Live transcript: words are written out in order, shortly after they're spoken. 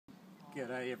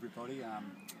G'day everybody.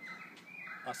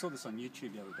 I saw this on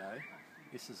YouTube the other day.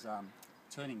 This is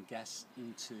turning gas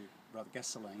into, rather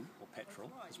gasoline or petrol,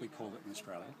 as we call it in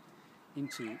Australia,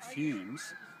 into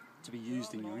fumes to be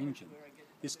used in your engine.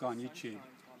 This guy on YouTube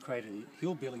created a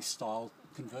hillbilly style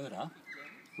converter,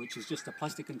 which is just a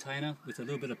plastic container with a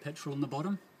little bit of petrol in the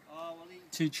bottom,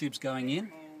 two tubes going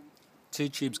in, two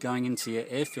tubes going into your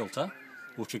air filter,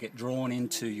 which will get drawn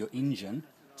into your engine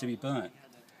to be burnt.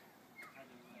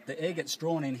 The air gets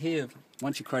drawn in here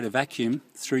once you create a vacuum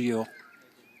through your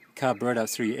carburetor,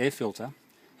 through your air filter.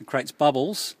 It creates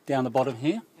bubbles down the bottom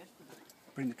here.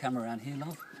 Bring the camera around here,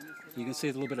 love. You can see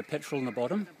a little bit of petrol in the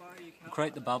bottom. You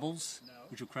create the bubbles,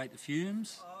 which will create the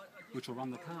fumes, which will run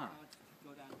the car.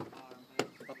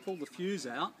 I pulled the fuse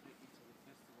out,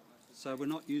 so we're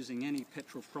not using any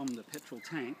petrol from the petrol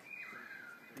tank.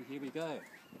 And here we go.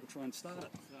 We'll try and start it.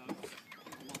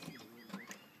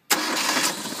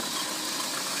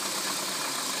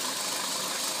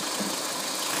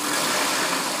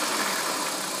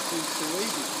 Too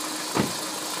easy.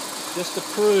 Just to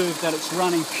prove that it's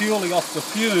running purely off the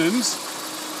fumes,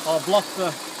 I'll block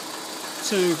the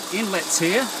two inlets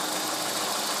here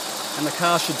and the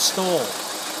car should stall.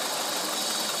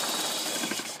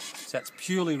 So that's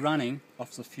purely running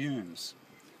off the fumes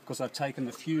because I've taken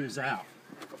the fuse out,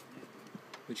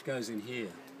 which goes in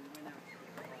here.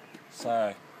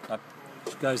 So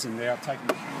it goes in there, I've taken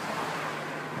the fuse out.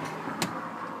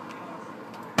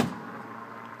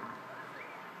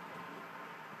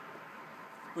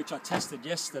 Which I tested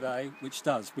yesterday, which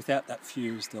does. Without that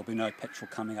fuse, there'll be no petrol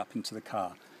coming up into the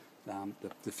car.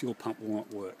 The fuel pump will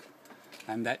not work.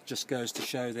 And that just goes to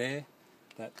show there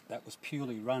that that was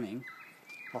purely running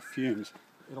off fumes.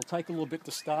 It'll take a little bit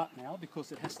to start now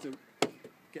because it has to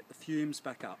get the fumes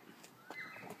back up.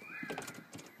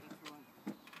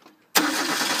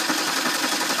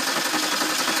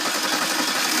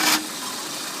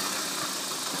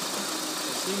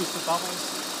 As soon as the bubbles,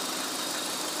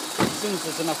 as soon as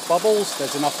there's enough bubbles,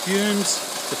 there's enough fumes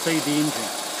to feed the engine.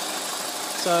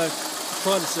 So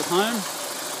try this at home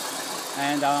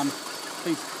and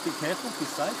be careful, be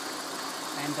safe,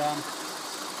 and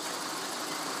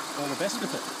all the best with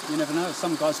it. You never know.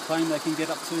 Some guys claim they can get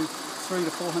up to 300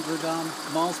 to 400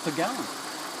 miles per gallon,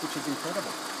 which is incredible.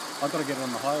 I've got to get it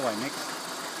on the highway next,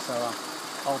 so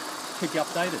I'll keep you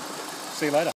updated. See you later.